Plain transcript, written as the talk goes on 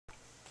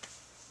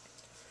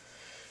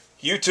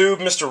YouTube,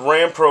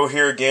 MrRampro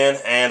here again,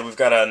 and we've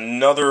got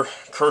another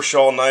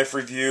Kershaw knife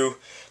review.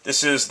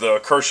 This is the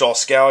Kershaw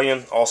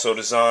Scallion, also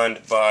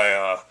designed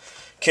by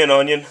Ken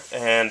Onion,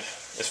 and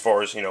as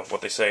far as,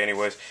 what they say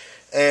anyways.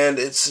 And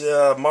it's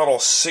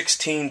model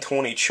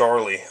 1620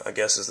 Charlie, I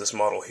guess is this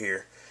model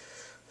here.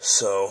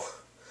 So,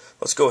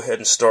 let's go ahead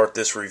and start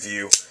this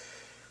review.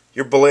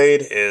 Your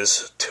blade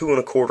is 2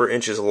 1/4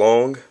 inches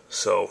long,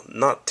 so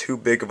not too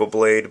big of a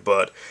blade,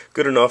 but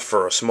good enough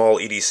for a small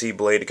EDC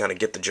blade to kind of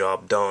get the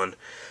job done.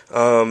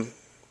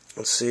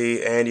 Let's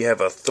see, and you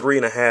have a 3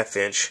 1/2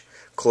 inch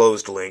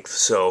closed length,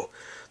 so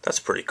that's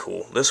pretty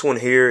cool. This one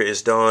here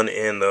is done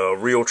in the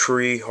Real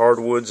Tree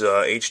Hardwoods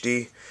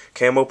HD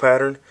camo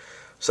pattern,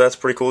 so that's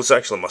pretty cool. It's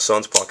actually my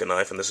son's pocket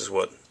knife, and this is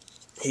what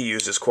he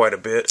uses quite a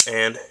bit.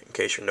 And in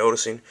case you're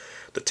noticing,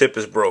 the tip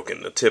is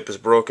broken. The tip is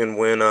broken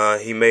when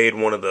he made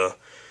one of the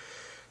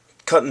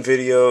cutting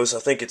videos. I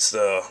think it's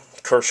the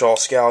Kershaw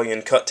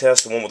Scallion cut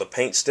test, the one with a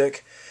paint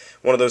stick.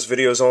 One of those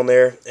videos on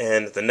there,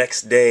 and the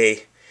next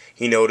day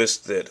he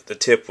noticed that the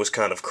tip was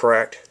kind of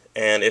cracked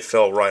and it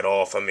fell right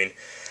off. I mean,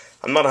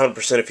 I'm not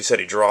 100% if he said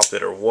he dropped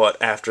it or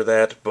what after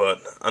that,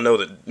 but I know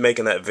that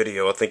making that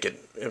video, I think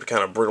it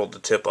kind of brittled the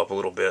tip up a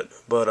little bit.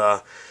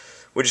 But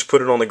we just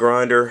put it on the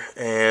grinder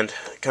and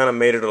kind of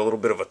made it a little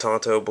bit of a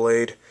Tonto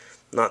blade.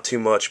 Not too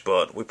much,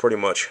 but we pretty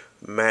much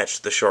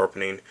matched the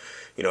sharpening.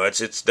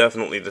 It's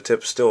definitely, the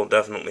tip's still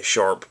definitely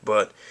sharp,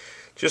 but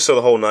just so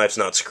the whole knife's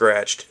not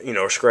scratched,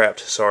 or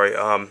scrapped, sorry,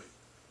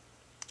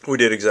 we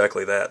did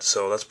exactly that,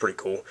 so that's pretty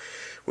cool.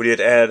 We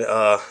did add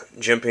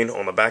jimping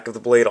on the back of the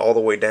blade all the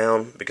way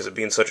down, because it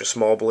being such a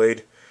small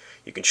blade,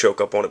 you can choke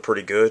up on it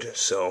pretty good,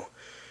 so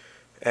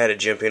added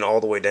jimping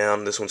all the way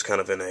down. This one's kind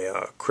of in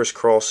a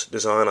crisscross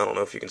design. I don't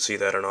know if you can see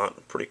that or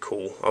not. Pretty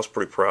cool. I was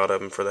pretty proud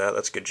of him for that.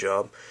 That's a good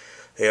job.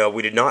 Yeah,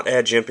 we did not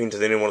add jimping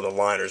to any one of the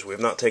liners. We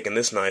have not taken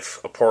this knife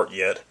apart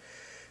yet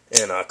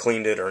and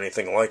cleaned it or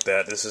anything like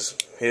that. This is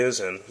his,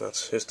 and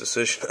that's his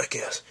decision, I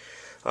guess.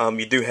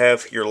 You do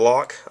have your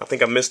lock. I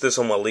think I missed this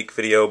on my leak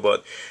video,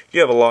 but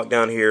you have a lock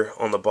down here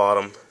on the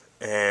bottom.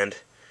 And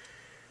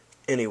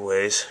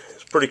anyways,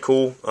 it's pretty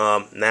cool.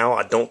 Now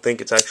I don't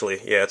think it's actually,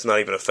 it's not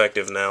even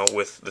effective now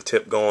with the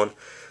tip gone,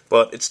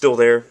 but it's still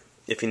there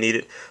if you need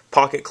it.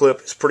 Pocket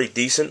clip is pretty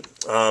decent.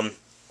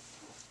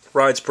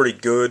 Rides pretty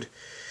good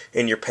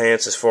in your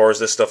pants as far as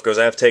this stuff goes.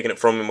 I have taken it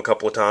from him a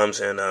couple of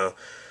times and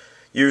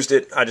used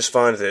it. I just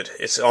find that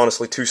it's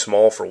honestly too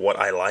small for what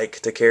I like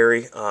to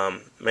carry.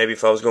 Maybe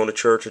if I was going to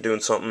church or doing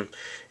something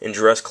in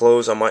dress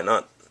clothes, I might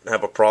not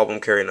have a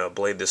problem carrying a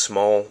blade this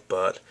small,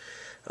 but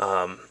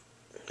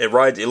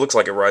it looks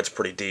like it rides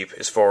pretty deep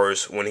as far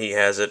as when he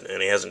has it,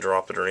 and he hasn't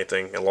dropped it or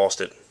anything and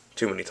lost it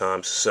too many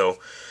times. So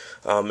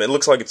it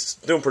looks like it's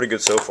doing pretty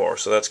good so far,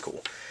 so that's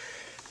cool.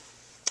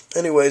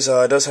 Anyways,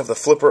 it does have the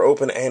flipper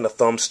open and a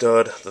thumb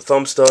stud. The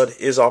thumb stud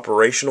is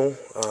operational.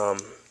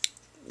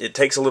 It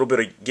takes a little bit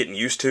of getting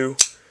used to,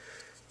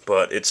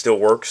 but it still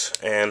works,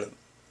 and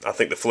I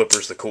think the flipper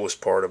is the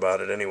coolest part about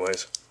it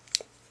anyways.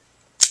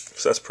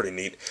 So that's pretty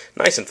neat.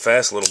 Nice and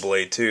fast little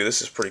blade too.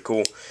 This is pretty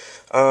cool.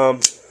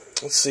 Let's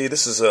see,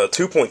 this is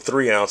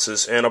 2.3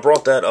 ounces, and I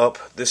brought that up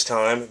this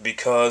time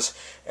because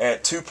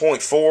at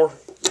 2.4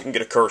 you can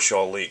get a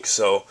Kershaw leak.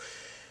 So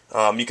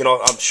I'm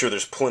sure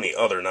there's plenty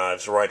other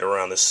knives right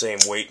around the same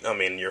weight. I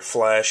mean, your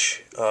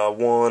Flash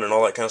one and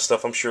all that kind of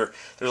stuff. I'm sure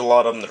there's a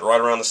lot of them that are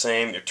right around the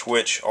same. Your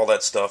Twitch, all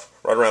that stuff,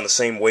 right around the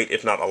same weight,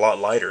 if not a lot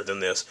lighter than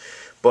this.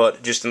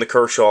 But just in the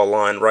Kershaw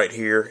line right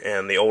here,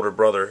 and the older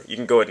brother, you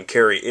can go ahead and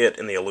carry it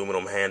in the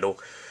aluminum handle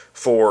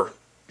for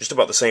just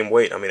about the same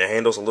weight. I mean, the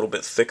handle's a little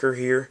bit thicker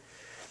here.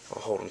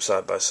 I'll hold them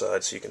side by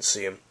side so you can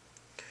see them.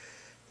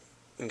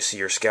 You can see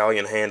your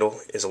Scallion handle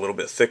is a little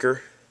bit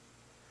thicker.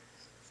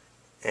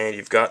 And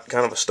you've got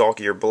kind of a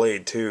stalkier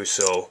blade too,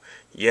 so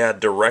yeah,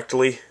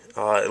 directly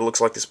it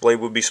looks like this blade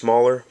would be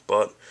smaller,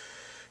 but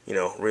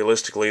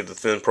realistically the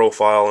thin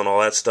profile and all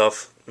that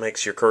stuff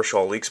makes your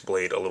Kershaw Leaks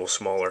blade a little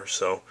smaller.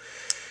 So,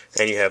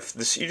 and you have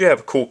this, you do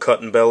have a cool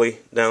cutting belly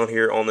down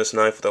here on this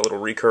knife with that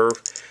little recurve,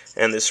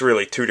 and it's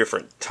really two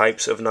different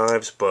types of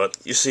knives, but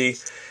you see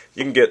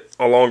you can get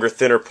a longer,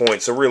 thinner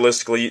point. So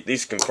realistically,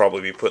 these can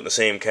probably be put in the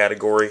same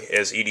category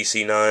as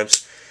EDC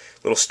knives.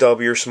 Little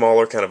stubbier,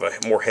 smaller, kind of a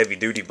more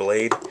heavy-duty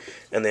blade,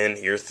 and then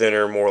your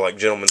thinner, more like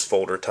gentleman's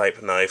folder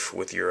type knife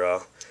with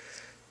your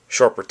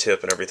sharper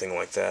tip and everything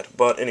like that.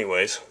 But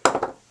anyways,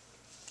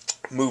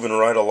 moving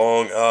right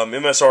along,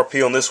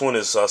 MSRP on this one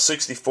is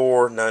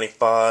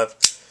 $64.95.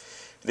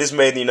 It is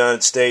made in the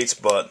United States,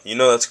 but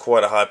that's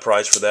quite a high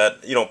price for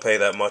that. You don't pay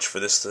that much for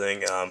this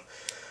thing.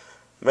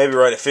 Maybe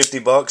right at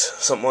 $50,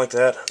 something like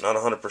that. Not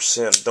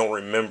 100%. Don't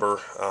remember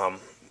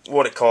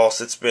what it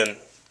costs. It's been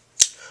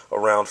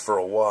around for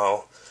a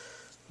while.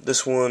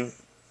 This one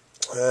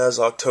has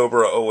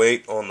October of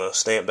 2008 on the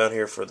stamp down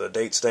here for the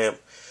date stamp,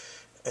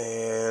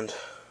 and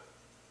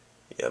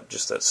yep,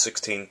 just that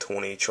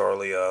 1620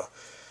 Charlie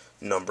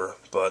number.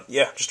 But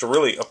yeah, just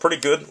a pretty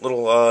good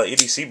little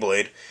EDC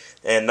blade.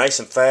 and nice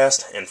and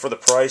fast. And for the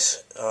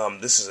price,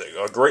 this is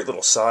a great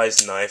little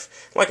sized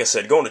knife. Like I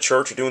said, going to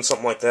church or doing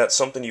something like that,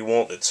 something you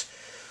want that's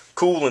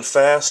cool and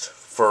fast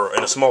for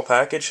in a small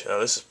package.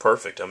 This is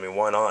perfect. I mean,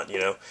 why not? You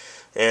know.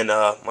 And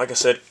like I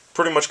said,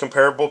 pretty much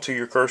comparable to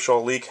your Kershaw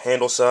Leek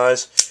handle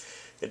size.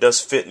 It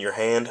does fit in your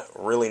hand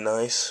really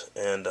nice,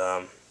 and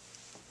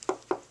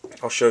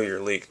I'll show you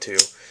your Leek too.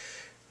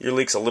 Your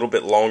Leek's a little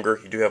bit longer.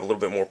 You do have a little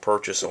bit more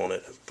purchase on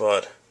it,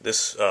 but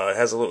this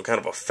has a little kind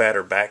of a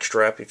fatter back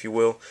strap, if you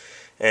will,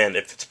 and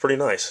it's pretty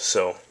nice.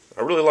 So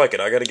I really like it.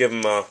 I got to give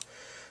him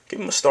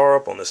a star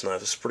up on this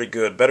knife. This is pretty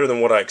good, better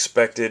than what I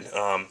expected.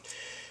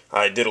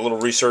 I did a little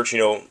research, you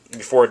know,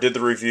 before I did the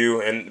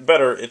review, and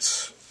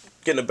it's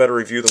getting a better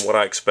review than what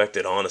I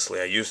expected,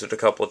 honestly. I used it a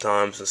couple of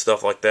times and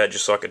stuff like that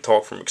just so I could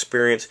talk from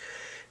experience,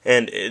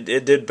 and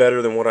it did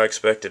better than what I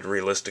expected,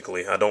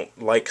 realistically. I don't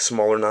like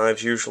smaller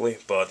knives usually,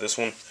 but this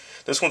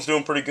one's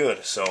doing pretty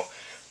good. So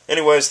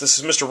anyways, this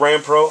is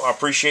MrRampro. I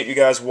appreciate you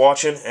guys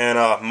watching, and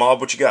mob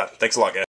what you got. Thanks a lot, guys.